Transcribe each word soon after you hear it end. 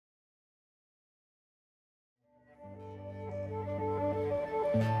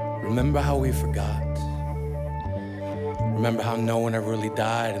Remember how we forgot? Remember how no one ever really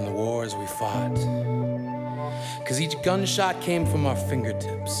died in the wars we fought? 'Cause each gunshot came from our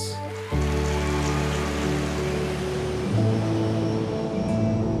fingertips.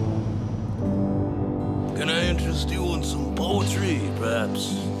 Can I interest you in some poetry,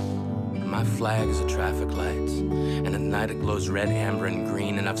 perhaps? My flag is a traffic light, and at night it glows red, amber, and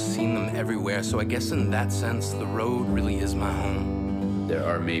green, and I've seen them everywhere, so I guess in that sense, the road really is my home. There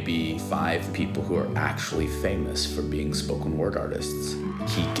are maybe 5 people who are actually famous for being spoken word artists.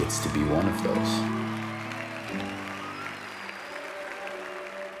 He gets to be one of those.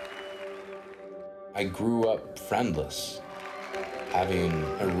 I grew up friendless. Having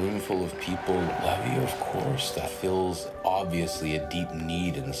a room full of people love you, of course, that fills obviously a deep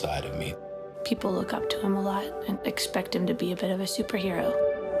need inside of me. People look up to him a lot and expect him to be a bit of a superhero.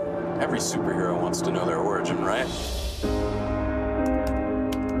 Every superhero wants to know their origin, right?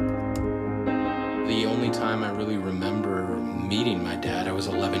 The only time I really remember meeting my dad, I was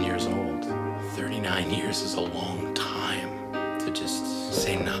 11 years old. 39 years is a long time to just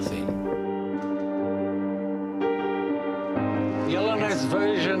say nothing. Yellowknight's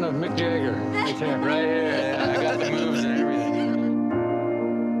version of Mick Jagger. Right here. Yeah, I got the moves and everything.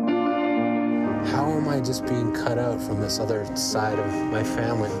 How am I just being cut out from this other side of my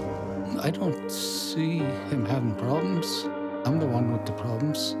family? I don't see him having problems. I'm the one with the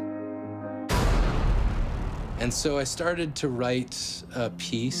problems. And so I started to write a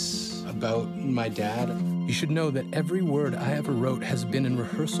piece about my dad. You should know that every word I ever wrote has been in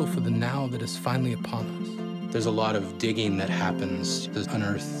rehearsal for the now that is finally upon us. There's a lot of digging that happens to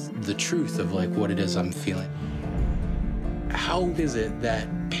unearth the truth of like what it is I'm feeling. How is it that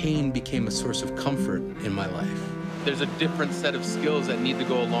pain became a source of comfort in my life? There's a different set of skills that need to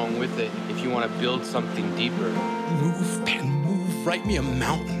go along with it if you want to build something deeper. Move, pen, move, write me a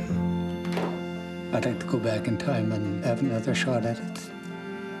mountain. I'd like to go back in time and have another shot at it.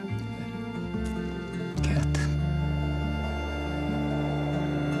 Can't.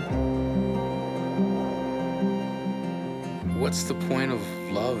 What's the point of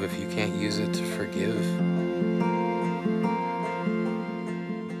love if you can't use it to forgive?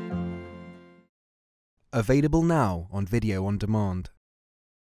 Available now on video on demand.